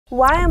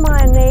Why am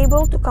I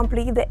unable to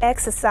complete the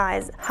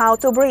exercise? How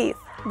to breathe?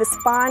 The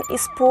spine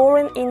is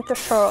pouring into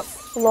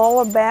shorts,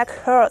 lower back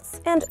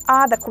hurts, and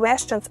other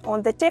questions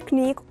on the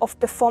technique of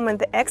performing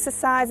the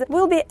exercise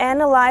will be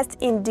analyzed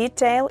in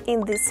detail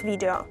in this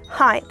video.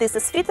 Hi, this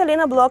is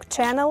Vitalina blog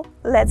channel.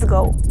 Let's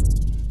go!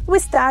 We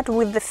start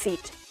with the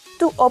feet.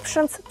 Two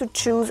options to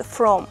choose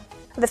from.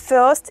 The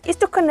first is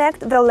to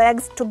connect the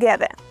legs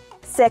together.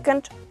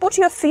 Second, put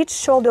your feet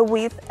shoulder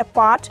width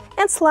apart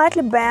and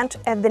slightly bent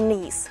at the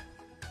knees.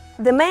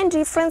 The main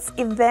difference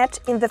is that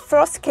in the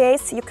first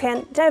case you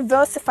can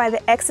diversify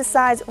the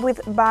exercise with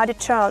body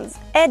turns,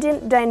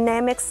 adding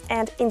dynamics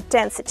and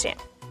intensity.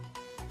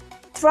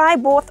 Try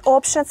both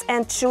options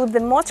and choose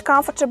the most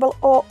comfortable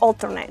or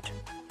alternate.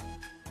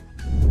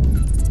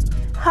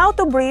 How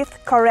to breathe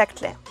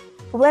correctly?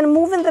 When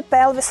moving the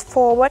pelvis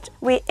forward,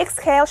 we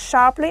exhale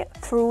sharply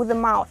through the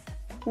mouth.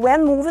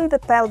 When moving the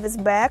pelvis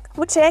back,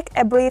 we take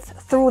a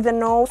breath through the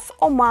nose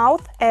or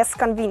mouth as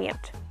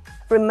convenient.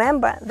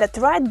 Remember that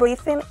right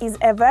breathing is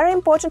a very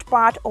important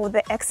part of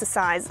the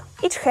exercise.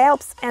 It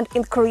helps and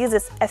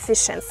increases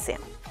efficiency.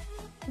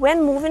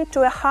 When moving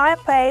to a higher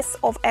pace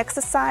of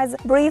exercise,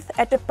 breathe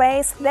at a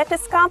pace that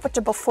is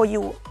comfortable for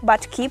you,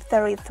 but keep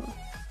the rhythm.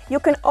 You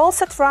can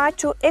also try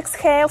to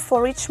exhale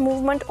for each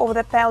movement of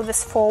the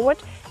pelvis forward,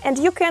 and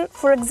you can,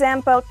 for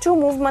example, 2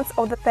 movements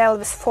of the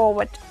pelvis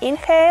forward.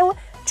 Inhale,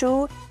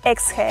 2,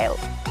 exhale.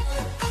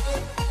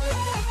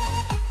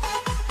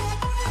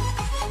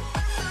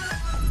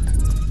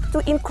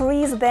 To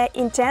increase the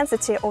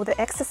intensity of the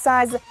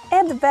exercise,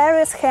 add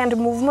various hand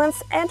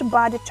movements and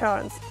body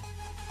turns.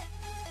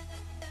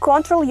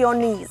 Control your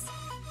knees.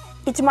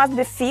 It must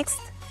be fixed.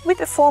 We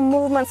perform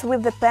movements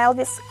with the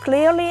pelvis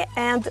clearly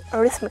and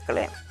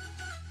rhythmically.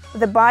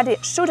 The body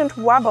shouldn't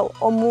wobble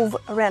or move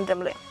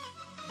randomly.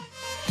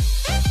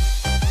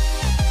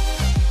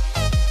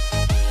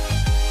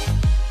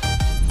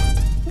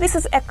 This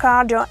is a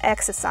cardio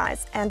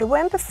exercise, and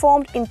when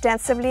performed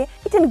intensively,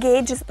 it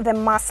engages the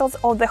muscles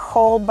of the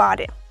whole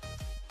body.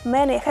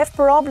 Many have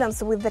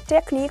problems with the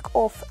technique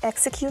of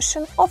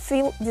execution or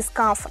feel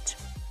discomfort.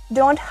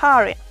 Don't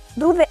hurry.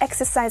 Do the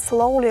exercise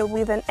slowly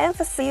with an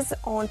emphasis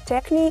on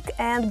technique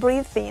and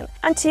breathing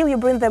until you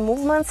bring the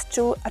movements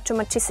to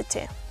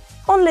automaticity.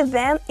 Only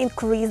then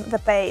increase the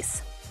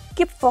pace.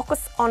 Keep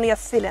focus on your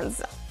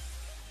feelings.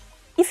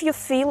 If you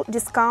feel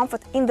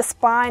discomfort in the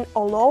spine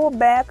or lower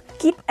back,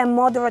 keep a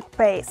moderate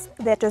pace,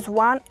 that is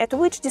one at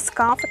which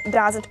discomfort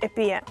doesn't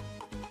appear.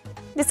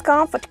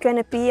 Discomfort can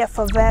appear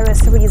for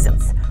various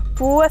reasons: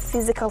 poor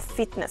physical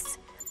fitness,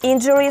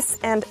 injuries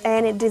and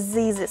any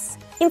diseases,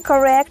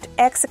 incorrect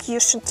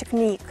execution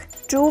technique,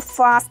 too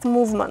fast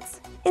movements,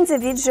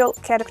 individual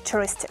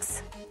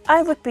characteristics.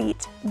 I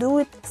repeat, do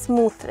it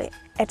smoothly,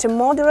 at a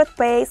moderate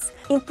pace,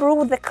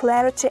 improve the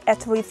clarity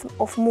and rhythm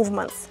of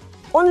movements.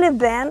 Only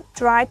then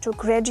try to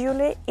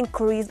gradually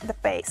increase the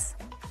pace.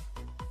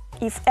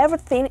 If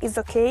everything is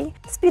okay,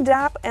 speed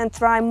up and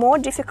try more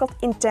difficult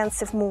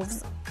intensive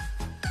moves.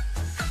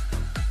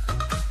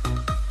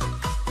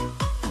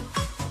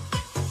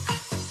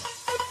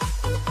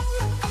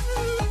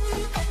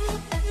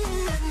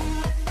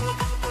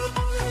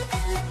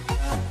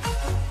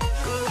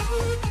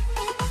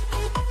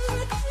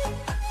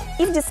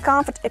 If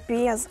discomfort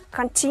appears,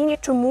 continue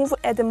to move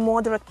at a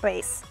moderate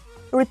pace.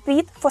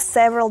 Repeat for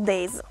several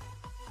days.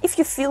 If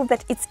you feel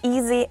that it's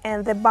easy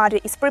and the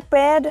body is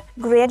prepared,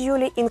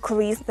 gradually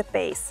increase the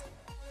pace.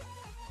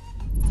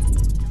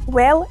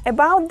 Well,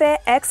 about the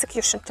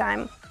execution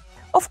time.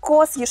 Of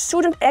course, you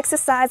shouldn't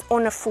exercise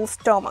on a full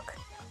stomach.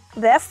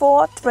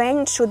 Therefore,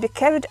 training should be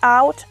carried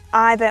out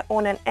either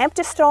on an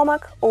empty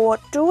stomach or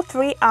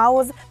 2-3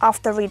 hours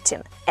after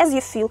eating, as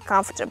you feel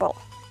comfortable.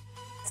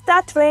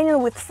 Start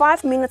training with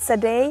 5 minutes a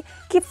day.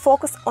 Keep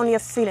focus on your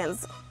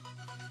feelings.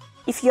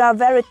 If you are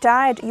very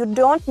tired, you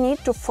don't need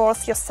to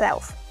force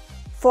yourself.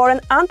 For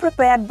an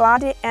unprepared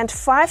body, and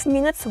 5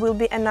 minutes will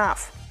be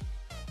enough.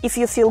 If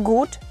you feel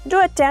good, do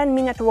a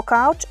 10-minute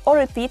workout or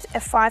repeat a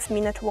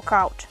 5-minute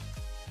workout.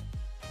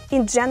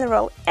 In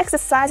general,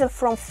 exercising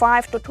from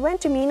 5 to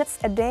 20 minutes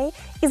a day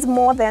is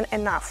more than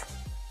enough.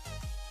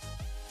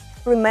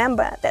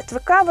 Remember that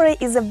recovery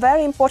is a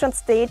very important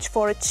stage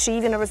for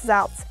achieving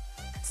results,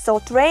 so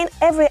train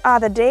every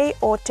other day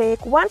or take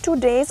 1-2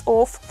 days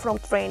off from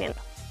training.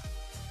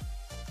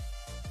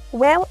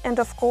 Well, and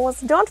of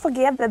course, don't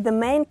forget that the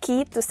main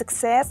key to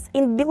success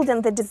in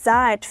building the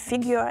desired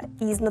figure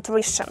is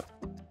nutrition.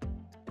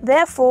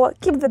 Therefore,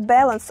 keep the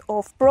balance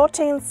of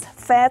proteins,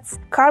 fats,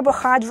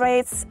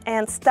 carbohydrates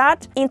and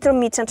start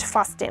intermittent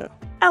fasting.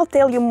 I'll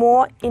tell you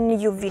more in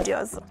new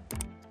videos.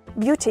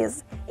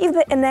 Beauties, if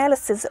the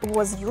analysis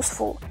was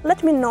useful,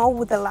 let me know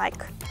with a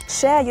like.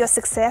 Share your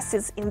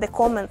successes in the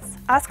comments,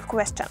 ask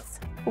questions.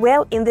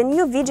 Well, in the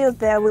new videos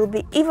there will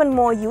be even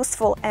more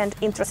useful and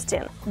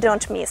interesting.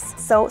 Don't miss.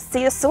 So,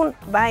 see you soon.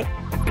 Bye!